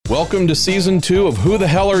Welcome to Season 2 of Who the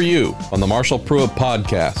Hell Are You on the Marshall Pruitt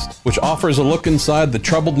Podcast, which offers a look inside the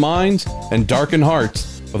troubled minds and darkened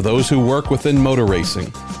hearts of those who work within motor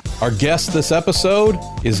racing. Our guest this episode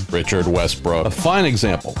is Richard Westbrook, a fine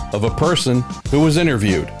example of a person who was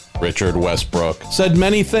interviewed. Richard Westbrook said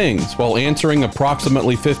many things while answering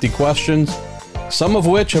approximately 50 questions, some of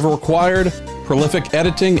which have required prolific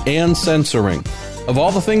editing and censoring. Of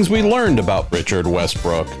all the things we learned about Richard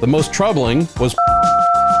Westbrook, the most troubling was...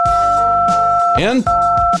 And,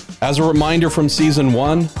 as a reminder from Season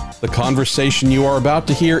 1, the conversation you are about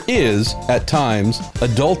to hear is, at times,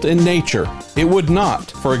 adult in nature. It would not,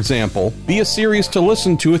 for example, be a series to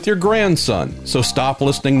listen to with your grandson, so stop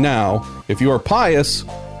listening now if you are pious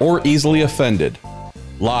or easily offended.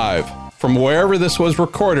 Live from wherever this was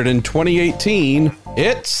recorded in 2018,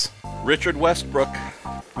 it's... Richard Westbrook.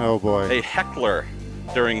 Oh boy. A heckler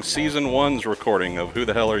during Season 1's recording of Who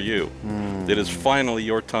the Hell Are You? It is finally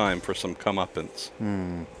your time for some comeuppance.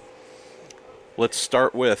 Let's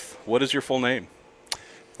start with, what is your full name?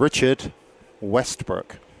 Richard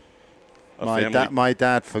Westbrook. My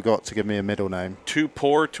dad forgot to give me a middle name. Too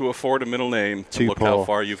poor to afford a middle name. Look how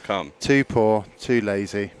far you've come. Too poor, too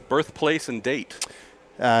lazy. Birthplace and date?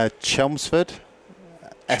 Chelmsford,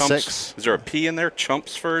 Essex. Is there a P in there?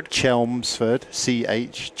 Chelmsford? Chelmsford,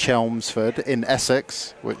 C-H, Chelmsford in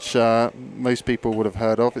Essex, which most people would have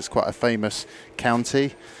heard of. It's quite a famous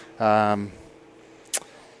county. 10th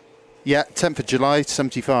of July,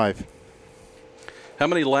 75. How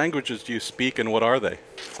many languages do you speak and what are they?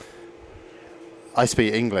 I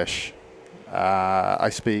speak English. I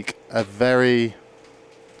speak a very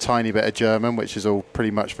tiny bit of German, which is all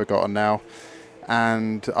pretty much forgotten now.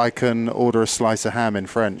 And I can order a slice of ham in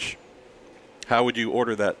French. How would you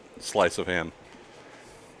order that slice of ham?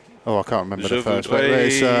 Oh, I can't remember the first one.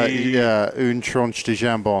 It's une tranche de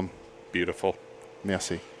jambon. Beautiful.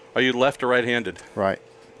 Merci. Are you left or right-handed? Right.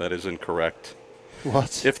 That is incorrect.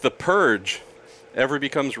 What? If the purge ever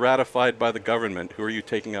becomes ratified by the government, who are you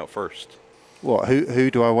taking out first? What? Who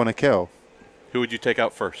do I want to kill? Who would you take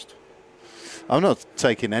out first? I'm not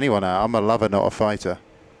taking anyone out. I'm a lover, not a fighter.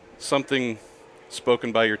 Something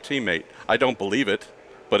spoken by your teammate. I don't believe it,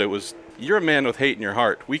 but it was, you're a man with hate in your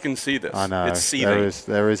heart. We can see this. I know. It's seething.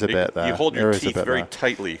 There is a bit there. You hold your teeth very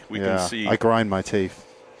tightly. We can see. I grind my teeth.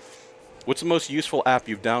 What's the most useful app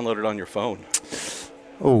you've downloaded on your phone?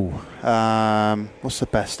 Oh, what's the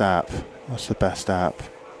best app?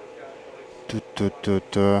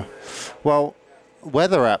 Well,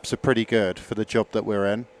 weather apps are pretty good for the job that we're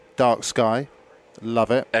in. Dark Sky,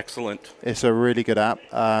 love it. Excellent. It's a really good app.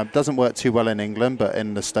 Doesn't work too well in England, but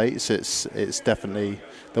in the States, it's definitely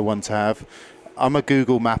the one to have. I'm a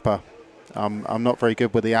Google mapper. I'm not very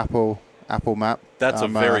good with the Apple map. That's a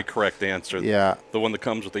very correct answer. Yeah. The one that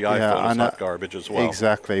comes with the iPhone is not garbage as well.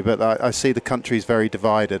 Exactly, but I see the country's very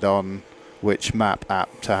divided on which map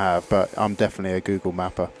app to have, but I'm definitely a Google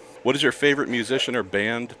mapper. What is your favorite musician or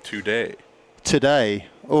band today? Today?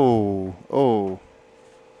 Oh.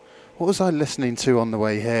 What was I listening to on the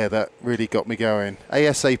way here that really got me going?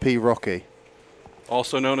 ASAP Rocky.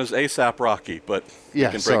 Also known as ASAP Rocky, but you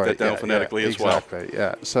can break that down phonetically as well. Exactly,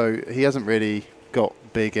 yeah. So he hasn't really got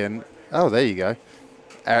big in... Oh, there you go.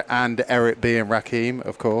 And Eric B. and Rakim,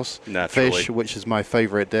 of course. Naturally. Fish, which is my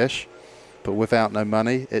favourite dish. But without no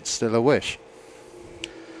money, it's still a wish.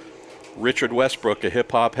 Richard Westbrook, a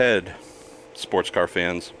hip-hop head. Sports car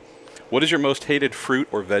fans. What is your most hated fruit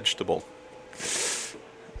or vegetable?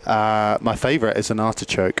 My favourite is an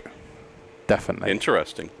artichoke. Definitely.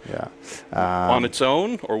 Interesting. Yeah. On its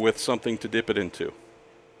own or with something to dip it into?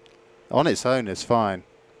 On its own is fine.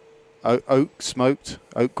 Oak smoked,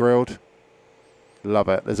 oak grilled. Love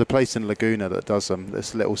it. There's a place in Laguna that does them.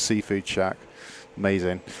 This little seafood shack.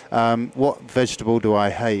 Amazing. What vegetable do I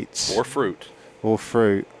hate? Or fruit. Or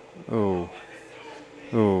fruit. Oh.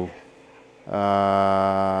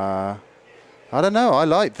 I don't know. I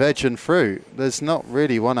like veg and fruit. There's not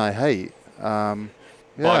really one I hate. Body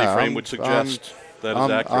frame would suggest that is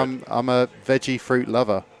accurate. I'm a veggie fruit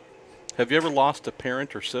lover. Have you ever lost a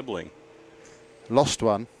parent or sibling? Lost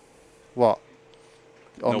one? What?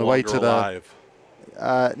 On no the way longer to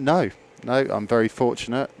alive. No, I'm very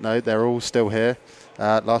fortunate. No, they're all still here.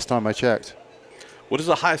 Last time I checked. What is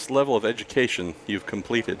the highest level of education you've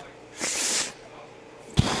completed?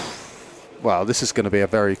 Well, this is going to be a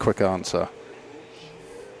very quick answer.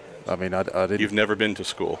 I mean, I didn't... You've never been to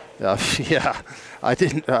school? Yeah, I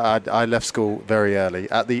didn't. I left school very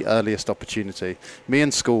early, at the earliest opportunity. Me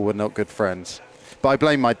and school were not good friends. But I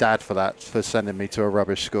blame my dad for that, for sending me to a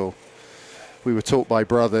rubbish school. We were taught by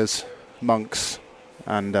brothers, monks,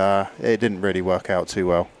 and it didn't really work out too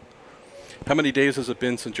well. How many days has it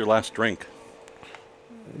been since your last drink?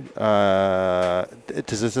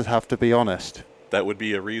 Does this have to be honest? That would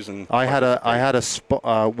be a reason. I had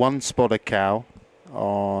one spotted cow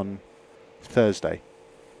on Thursday.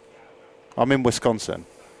 I'm in Wisconsin,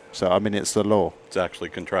 so I mean it's the law. It's actually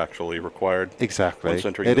contractually required. Exactly. Once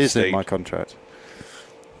entering It the is in state. my contract.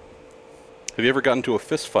 Have you ever gotten into a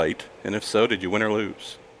fist fight? And if so, did you win or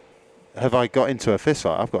lose? Have I got into a fist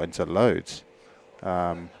fight? I've got into loads.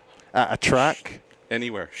 At a track.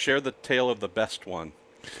 Anywhere. Share the tale of the best one.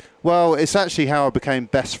 Well, it's actually how I became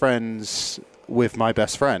best friends with my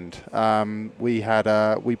best friend.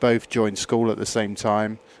 We both joined school at the same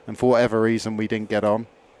time, and for whatever reason, we didn't get on.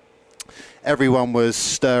 Everyone was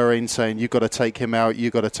stirring, saying, "You've got to take him out,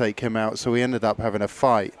 you've got to take him out." So we ended up having a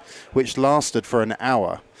fight, which lasted for an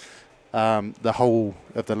hour, the whole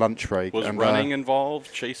of the lunch break. Was and, running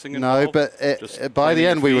involved, chasing involved? No, but by the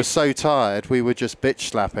end we were so tired, we were just bitch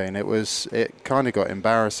slapping. It kind of got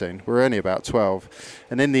embarrassing. We were only about 12.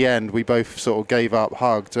 And in the end, we both sort of gave up,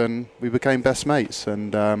 hugged, and we became best mates.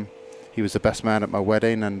 And he was the best man at my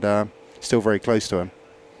wedding, and still very close to him.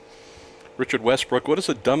 Richard Westbrook, what is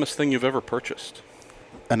the dumbest thing you've ever purchased?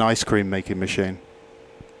 An ice cream making machine.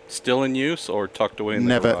 Still in use or tucked away in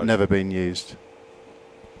the garage? Never been used.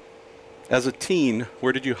 As a teen,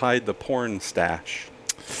 where did you hide the porn stash?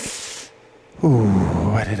 Ooh,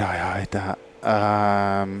 where did I hide that?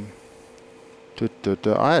 I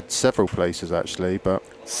had several places actually, but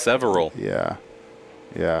Several. yeah.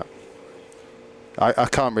 I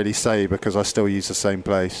can't really say because I still use the same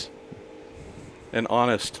place. An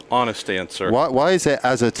honest answer. Why is it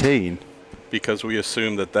as a teen? Because we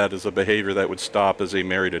assume that is a behavior that would stop as a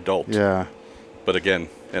married adult. Yeah. But again,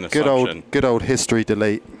 an assumption. Good old history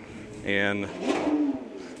delete. And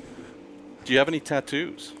do you have any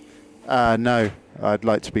tattoos? No, I'd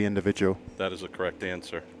like to be individual. That is a correct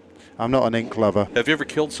answer. I'm not an ink lover. Have you ever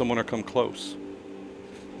killed someone or come close?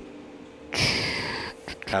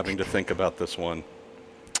 Having to think about this one.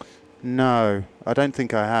 No, I don't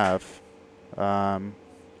think I have. You I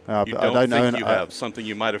don't know. think you have. Something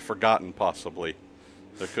you might have forgotten, possibly.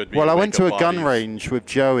 There could be. Well, I went to a bodies. gun range with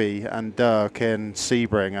Joey and Dirk in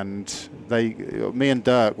Sebring, and me and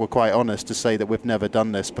Dirk were quite honest to say that we've never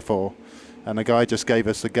done this before. And the guy just gave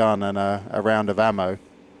us a gun and a round of ammo.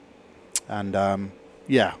 And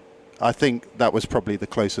yeah, I think that was probably the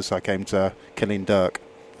closest I came to killing Dirk.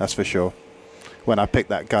 That's for sure. When I picked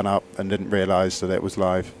that gun up and didn't realize that it was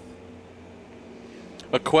live.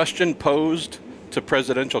 A question posed to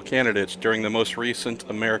presidential candidates during the most recent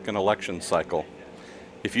American election cycle.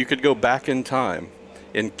 If you could go back in time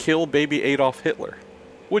and kill baby Adolf Hitler,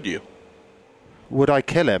 would you? Would I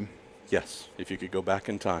kill him? Yes, if you could go back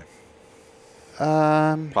in time.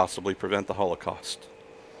 Possibly prevent the Holocaust.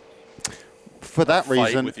 For that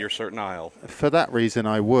reason, Fight with your certain aisle. For that reason,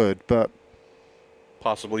 I would, but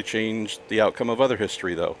Possibly change the outcome of other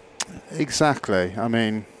history, though. Exactly. I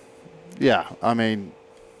mean, yeah. I mean,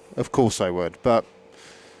 of course I would, but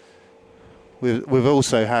we've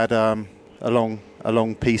also had a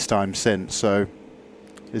long peacetime since. So,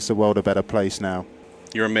 is the world a better place now?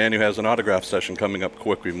 You're a man who has an autograph session coming up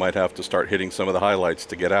quick. We might have to start hitting some of the highlights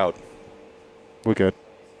to get out. We're good.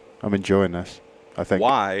 I'm enjoying this, I think.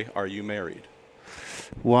 Why are you married?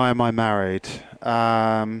 Why am I married?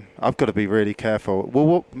 I've got to be really careful.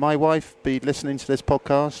 Will my wife be listening to this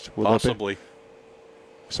podcast? Possibly.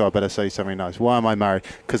 So I better say something nice. Why am I married?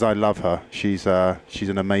 Because I love her. She's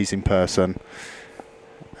an amazing person.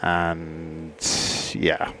 And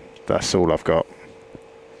yeah, that's all I've got.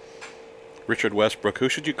 Richard Westbrook, who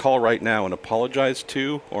should you call right now and apologize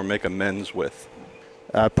to or make amends with?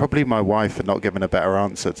 Probably my wife for not giving a better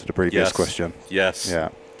answer to the previous question. Yes. Yeah.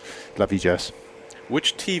 Love you, Jess.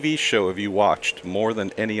 Which TV show have you watched more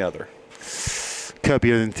than any other? Curb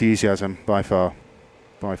Your Enthusiasm, by far.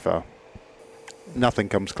 By far. Nothing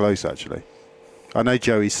comes close, actually. I know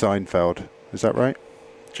Joey Seinfeld. Is that right?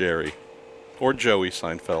 Jerry. Or Joey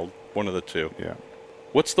Seinfeld. One of the two. Yeah.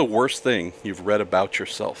 What's the worst thing you've read about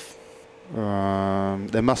yourself?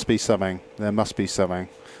 There must be something. There must be something.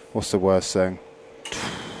 What's the worst thing?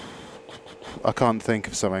 I can't think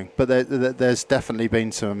of something. But there's definitely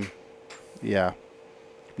been some... Yeah.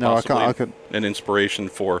 No, Possibly I can't. An inspiration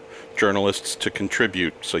for journalists to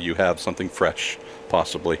contribute so you have something fresh,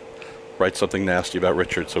 possibly. Write something nasty about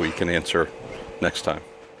Richard so he can answer next time.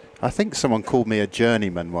 I think someone called me a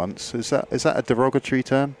journeyman once. Is that a derogatory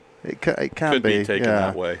term? It can Could be. be taken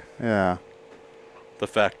that way. Yeah. The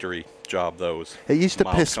factory job, those. It used to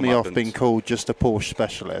mild piss me off comeuppance. being called just a Porsche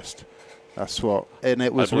specialist. That's what, and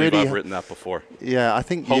it was I believe really. I've written that before. Yeah, I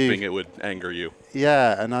think hoping it would anger you.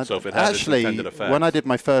 Yeah, and so if it had actually, its intended effect. when I did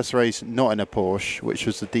my first race, not in a Porsche, which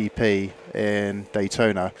was the DP in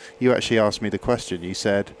Daytona, you actually asked me the question. You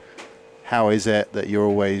said, "How is it that you're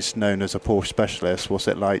always known as a Porsche specialist? What's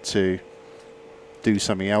it like to do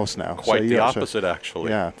something else now?" Quite the opposite,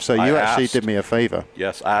 actually. Yeah, so you actually did me a favor.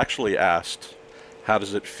 Yes, I actually asked, how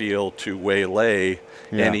does it feel to waylay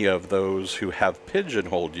any of those who have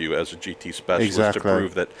pigeonholed you as a GT specialist to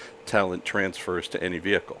prove that talent transfers to any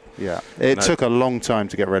vehicle? Yeah, it took a long time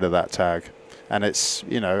to get rid of that tag, and it's,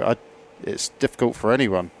 it's difficult for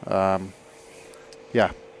anyone.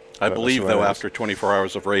 Yeah. I believe, though, after 24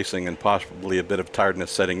 hours of racing and possibly a bit of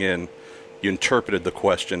tiredness setting in, you interpreted the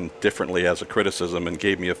question differently as a criticism and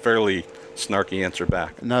gave me a fairly snarky answer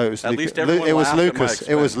back. No, it was Lucas.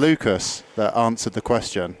 It was Lucas that answered the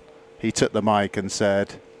question. He took the mic and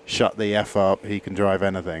said, "Shut the F up, he can drive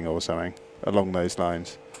anything," or something along those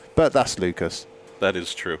lines. But that's Lucas. That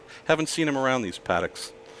is true. Haven't seen him around these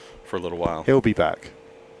paddocks for a little while. He'll be back.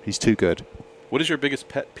 He's too good. What is your biggest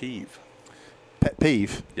pet peeve? Pet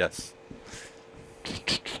peeve? Yes.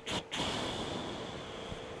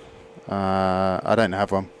 I don't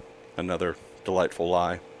have one. Another delightful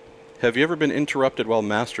lie. Have you ever been interrupted while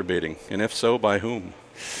masturbating? And if so, by whom?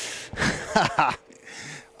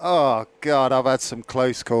 Oh, God, I've had some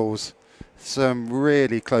close calls. Some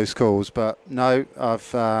really close calls. But no,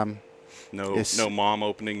 I've... No mom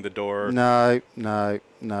opening the door? No.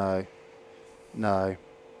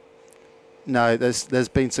 There's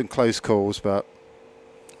been some close calls, but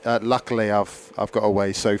luckily I've got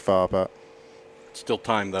away so far, but... Still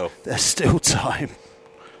time, though. There's still time.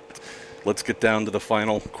 Let's get down to the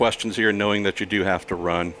final questions here, knowing that you do have to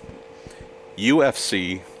run.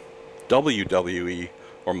 UFC, WWE,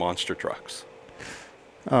 or monster trucks?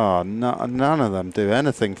 Oh, none of them do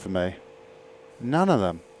anything for me. None of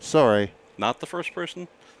them. Sorry. Not the first person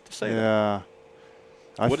to say that. Yeah.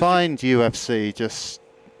 I find UFC just...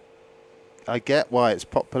 I get why it's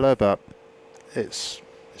popular, but it's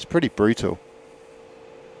pretty brutal.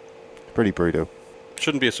 Pretty brutal.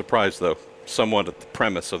 Shouldn't be a surprise, though. Somewhat at the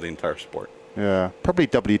premise of the entire sport. Yeah. Probably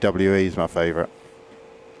WWE is my favorite.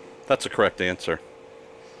 That's a correct answer.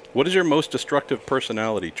 What is your most destructive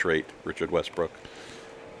personality trait, Richard Westbrook?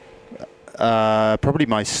 Probably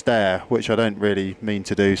my stare, which I don't really mean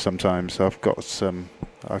to do sometimes. I've got some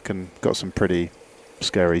pretty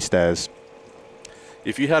scary stares.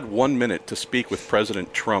 If you had 1 minute to speak with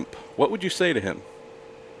President Trump, what would you say to him?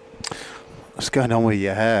 What's going on with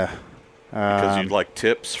your hair? Because you'd like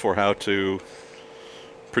tips for how to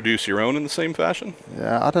produce your own in the same fashion?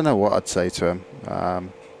 Yeah, I don't know what I'd say to him. I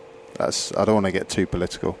don't want to get too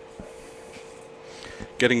political.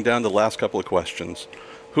 Getting down to the last couple of questions.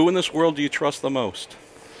 Who in this world do you trust the most?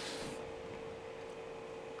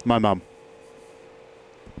 My mum.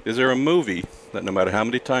 Is there a movie that no matter how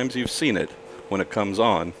many times you've seen it, when it comes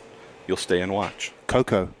on, you'll stay and watch?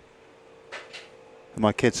 Coco.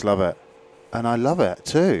 My kids love it. And I love it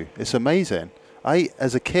too. It's amazing.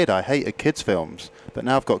 As a kid, I hated kids' films. But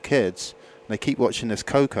now I've got kids, and they keep watching this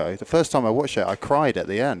Coco. The first time I watched it, I cried at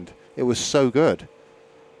the end. It was so good.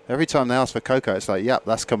 Every time they ask for Coco, it's like, yep,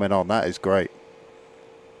 that's coming on. That is great.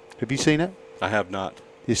 Have you seen it? I have not.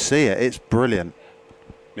 You see it. It's brilliant.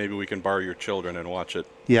 Maybe we can borrow your children and watch it.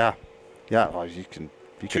 Yeah. Yeah, well, you can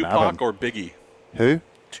have them. Tupac or Biggie? Who?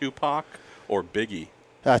 Tupac or Biggie?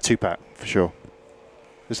 Tupac, for sure.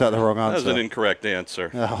 Is that the wrong answer? That was an incorrect answer.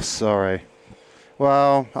 Oh, sorry.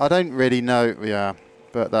 Well, I don't really know. Yeah,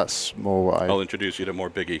 but that's more what I'll introduce you to more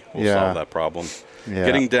Biggie. We'll solve that problem. Yeah.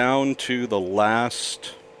 Getting down to the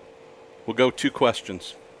last, we'll go 2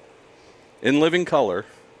 questions. In living color,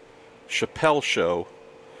 Chappelle Show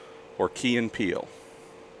or Key and Peele?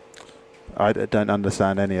 I don't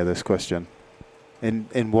understand any of this question.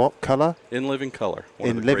 In what color? In living color.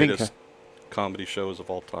 One of the greatest comedy shows of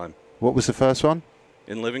all time. What was the first one?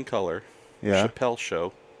 In living color. Yeah. Chappelle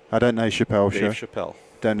Show. I don't know Chappelle Show. Dave Chappelle.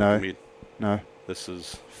 Don't know. No. This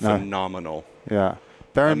is phenomenal. Yeah.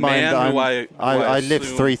 Bear in mind, I live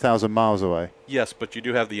 3,000 miles away. Yes, but you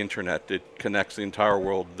do have the internet. It connects the entire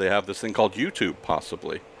world. They have this thing called YouTube,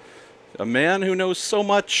 possibly. A man who knows so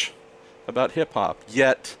much about hip-hop,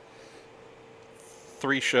 yet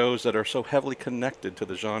 3 shows that are so heavily connected to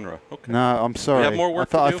the genre. Okay. No, I'm sorry. We have more work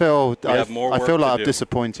to do. I feel like I've do.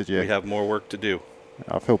 disappointed you. We have more work to do.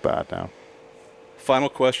 I feel bad now. Final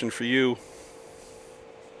question for you,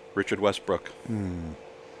 Richard Westbrook.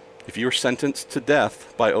 If you were sentenced to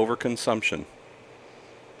death by overconsumption,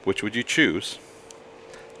 which would you choose?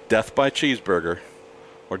 Death by cheeseburger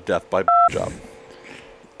or death by job?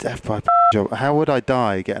 Death by job. How would I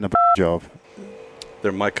die getting a job?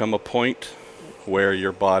 There might come a point where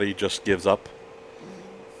your body just gives up.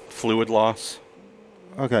 Fluid loss.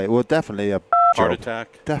 Okay, well, definitely a Heart job.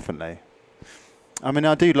 attack. Definitely. I mean,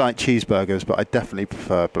 I do like cheeseburgers, but I definitely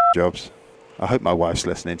prefer jobs. I hope my wife's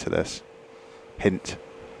listening to this. Hint.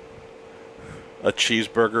 A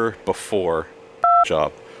cheeseburger before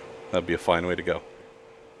job. That'd be a fine way to go.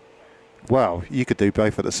 Well, you could do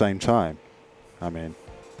both at the same time. I mean,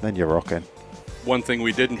 then you're rocking. One thing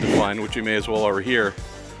we didn't define, which you may as well overhear,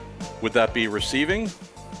 would that be receiving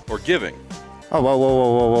or giving? Oh,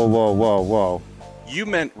 whoa. You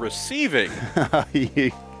meant receiving.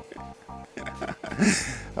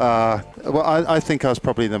 Well, I think I was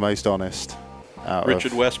probably the most honest.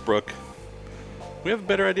 Richard Westbrook. We have a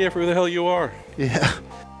better idea for who the hell you are. Yeah.